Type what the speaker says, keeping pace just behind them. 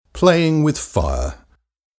Playing with Fire,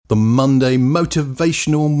 the Monday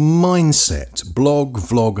motivational mindset blog,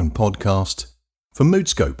 vlog and podcast for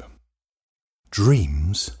Moodscope.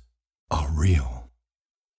 Dreams are real.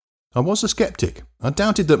 I was a skeptic. I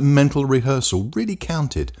doubted that mental rehearsal really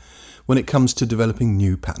counted when it comes to developing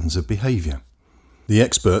new patterns of behaviour. The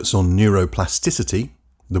experts on neuroplasticity,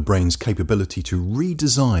 the brain's capability to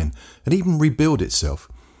redesign and even rebuild itself,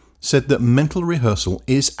 said that mental rehearsal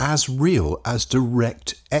is as real as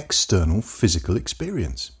direct external physical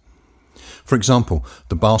experience. For example,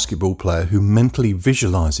 the basketball player who mentally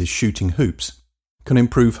visualises shooting hoops can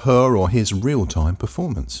improve her or his real-time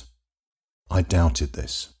performance. I doubted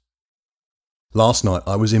this. Last night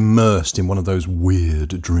I was immersed in one of those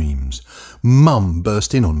weird dreams. Mum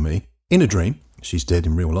burst in on me, in a dream, she's dead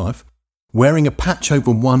in real life, wearing a patch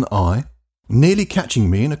over one eye, nearly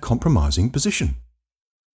catching me in a compromising position.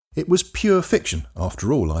 It was pure fiction.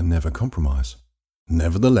 After all, I never compromise.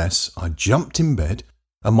 Nevertheless, I jumped in bed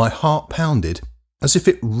and my heart pounded as if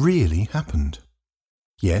it really happened.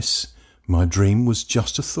 Yes, my dream was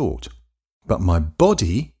just a thought, but my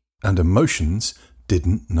body and emotions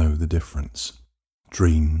didn't know the difference.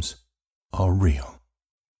 Dreams are real.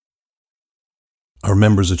 I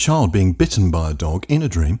remember as a child being bitten by a dog in a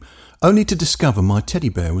dream, only to discover my teddy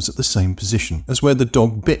bear was at the same position as where the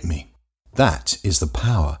dog bit me. That is the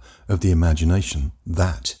power of the imagination.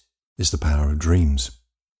 That is the power of dreams.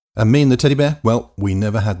 And me and the teddy bear, well, we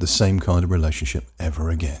never had the same kind of relationship ever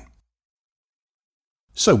again.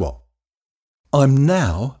 So what? I'm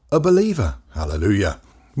now a believer. Hallelujah.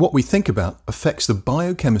 What we think about affects the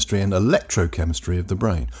biochemistry and electrochemistry of the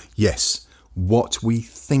brain. Yes, what we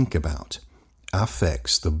think about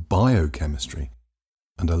affects the biochemistry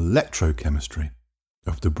and electrochemistry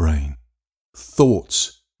of the brain.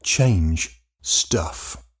 Thoughts change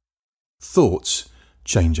stuff. Thoughts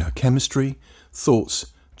change our chemistry.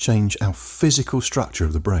 Thoughts change our physical structure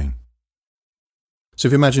of the brain. So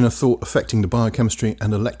if you imagine a thought affecting the biochemistry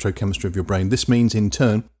and electrochemistry of your brain, this means in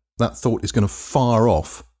turn that thought is going to fire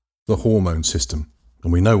off the hormone system.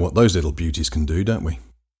 And we know what those little beauties can do, don't we?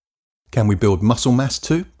 Can we build muscle mass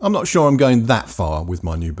too? I'm not sure I'm going that far with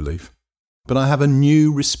my new belief. But I have a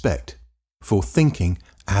new respect for thinking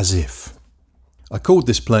as if. I called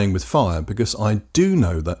this playing with fire because I do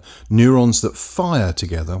know that neurons that fire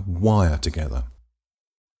together wire together.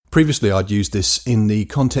 Previously, I'd used this in the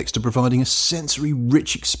context of providing a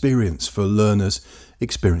sensory-rich experience for learners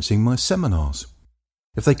experiencing my seminars.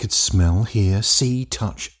 If they could smell, hear, see,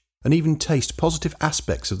 touch, and even taste positive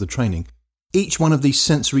aspects of the training, each one of these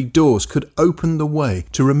sensory doors could open the way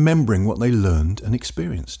to remembering what they learned and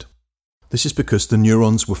experienced. This is because the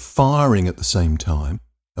neurons were firing at the same time,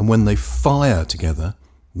 and when they fire together,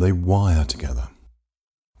 they wire together.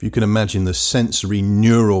 If you can imagine the sensory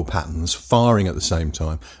neural patterns firing at the same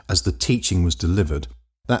time as the teaching was delivered,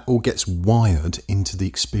 that all gets wired into the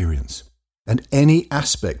experience. And any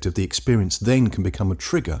aspect of the experience then can become a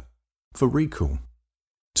trigger for recall.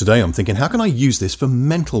 Today I'm thinking, how can I use this for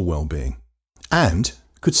mental well-being? And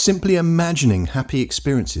could simply imagining happy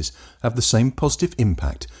experiences have the same positive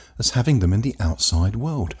impact as having them in the outside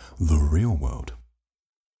world, the real world?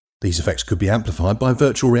 These effects could be amplified by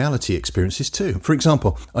virtual reality experiences too. For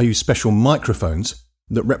example, I use special microphones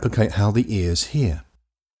that replicate how the ears hear.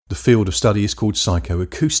 The field of study is called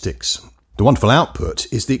psychoacoustics. The wonderful output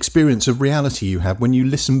is the experience of reality you have when you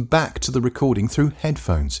listen back to the recording through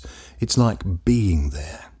headphones. It's like being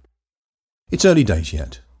there. It's early days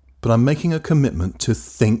yet, but I'm making a commitment to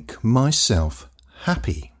think myself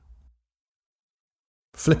happy.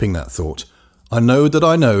 Flipping that thought, I know that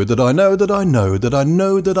I know that I know that I know that I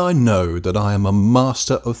know that I know that I am a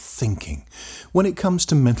master of thinking when it comes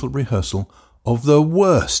to mental rehearsal of the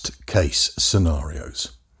worst case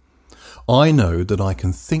scenarios. I know that I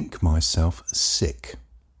can think myself sick.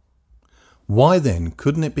 Why then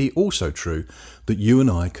couldn't it be also true that you and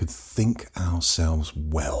I could think ourselves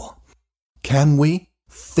well? Can we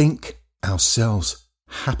think ourselves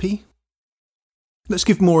happy? Let's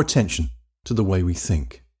give more attention to the way we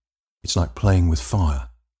think. It's like playing with fire,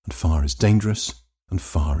 and fire is dangerous, and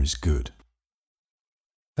fire is good.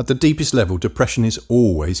 At the deepest level, depression is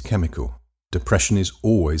always chemical. Depression is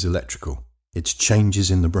always electrical. It's changes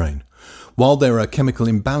in the brain. While there are chemical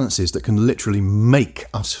imbalances that can literally make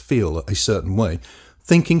us feel a certain way,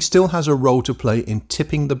 thinking still has a role to play in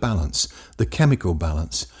tipping the balance, the chemical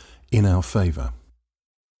balance, in our favour.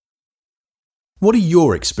 What are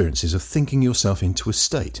your experiences of thinking yourself into a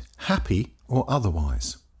state, happy or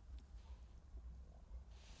otherwise?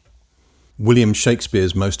 William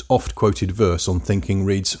Shakespeare's most oft-quoted verse on thinking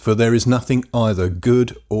reads, "For there is nothing either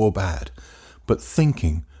good or bad, but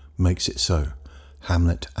thinking makes it so.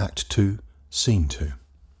 Hamlet, Act 2, Scene 2.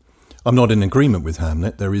 I'm not in agreement with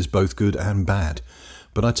Hamlet, there is both good and bad,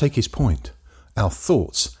 but I take his point. Our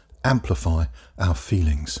thoughts amplify our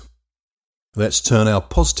feelings. Let's turn our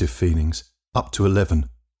positive feelings up to 11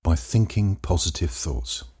 by thinking positive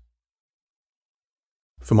thoughts.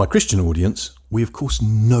 For my Christian audience, we of course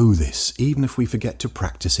know this, even if we forget to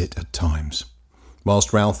practice it at times.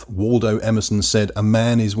 Whilst Ralph Waldo Emerson said a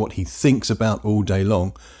man is what he thinks about all day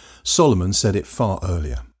long, Solomon said it far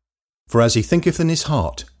earlier. For as he thinketh in his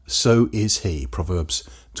heart, so is he. Proverbs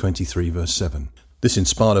 23 verse 7. This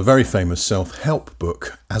inspired a very famous self-help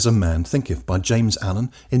book, As a Man Thinketh, by James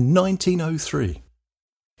Allen in 1903.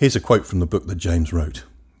 Here's a quote from the book that James wrote.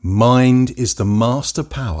 Mind is the master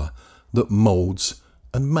power that moulds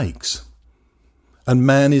and makes. And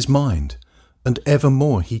man is mind, and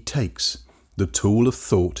evermore he takes the tool of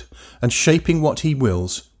thought, and shaping what he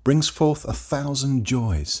wills, brings forth 1,000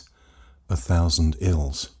 joys, 1,000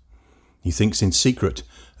 ills. He thinks in secret,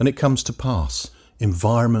 and it comes to pass.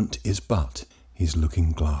 Environment is but his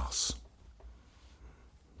looking glass.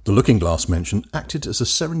 The looking glass mention acted as a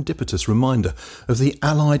serendipitous reminder of the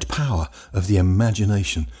allied power of the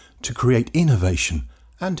imagination to create innovation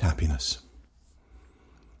and happiness.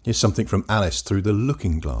 Here's something from Alice through the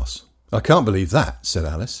looking glass. I can't believe that, said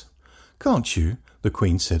Alice. Can't you? The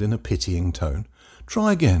Queen said in a pitying tone.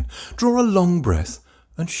 Try again. Draw a long breath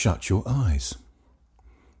and shut your eyes.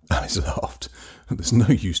 Alice laughed. There's no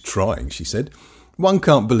use trying, she said. One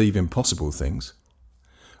can't believe impossible things.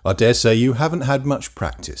 I dare say you haven't had much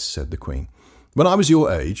practice, said the Queen. When I was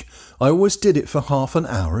your age, I always did it for half an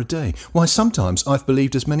hour a day. Why, sometimes I've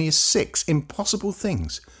believed as many as 6 impossible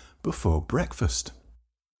things before breakfast.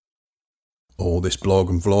 All this blog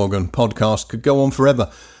and vlog and podcast could go on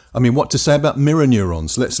forever. I mean, what to say about mirror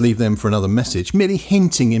neurons? Let's leave them for another message, merely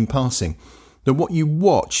hinting in passing that what you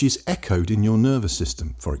watch is echoed in your nervous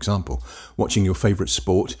system. For example, watching your favourite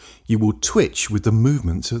sport, you will twitch with the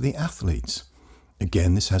movements of the athletes.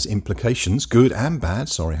 Again, this has implications, good and bad,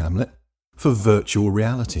 sorry Hamlet, for virtual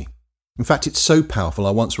reality. In fact, it's so powerful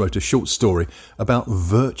I once wrote a short story about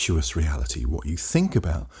virtuous reality. What you think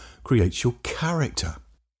about creates your character.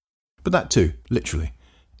 But that too, literally,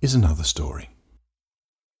 is another story.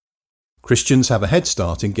 Christians have a head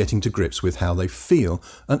start in getting to grips with how they feel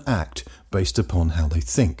and act based upon how they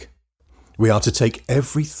think. We are to take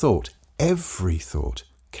every thought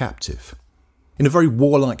captive. In a very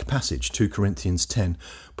warlike passage, 2 Corinthians 10,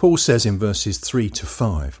 Paul says in verses 3 to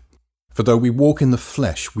 5, For though we walk in the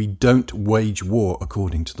flesh, we don't wage war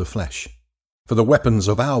according to the flesh. For the weapons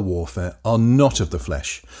of our warfare are not of the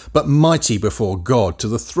flesh, but mighty before God to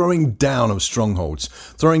the throwing down of strongholds,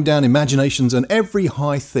 throwing down imaginations and every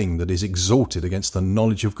high thing that is exalted against the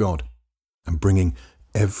knowledge of God, and bringing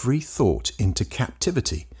every thought into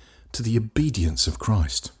captivity to the obedience of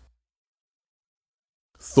Christ.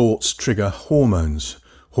 Thoughts trigger hormones,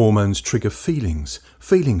 hormones trigger feelings,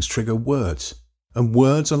 feelings trigger words. And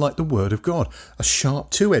words are like the word of God, a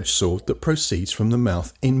sharp two-edged sword that proceeds from the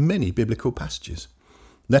mouth in many biblical passages.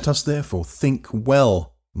 Let us therefore think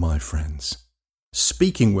well, my friends.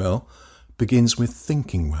 Speaking well begins with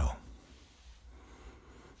thinking well.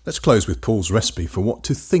 Let's close with Paul's recipe for what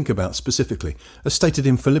to think about specifically, as stated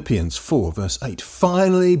in Philippians 4 verse 8.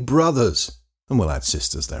 Finally, brothers, and we'll add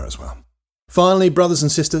sisters there as well. Finally, brothers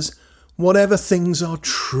and sisters, whatever things are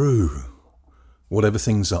true, whatever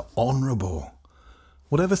things are honourable,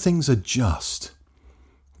 whatever things are just,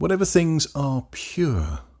 whatever things are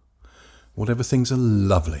pure, whatever things are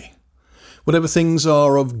lovely, whatever things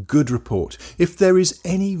are of good report, if there is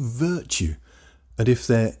any virtue, and if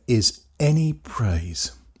there is any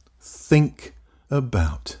praise, think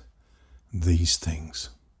about these things.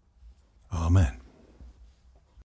 Amen.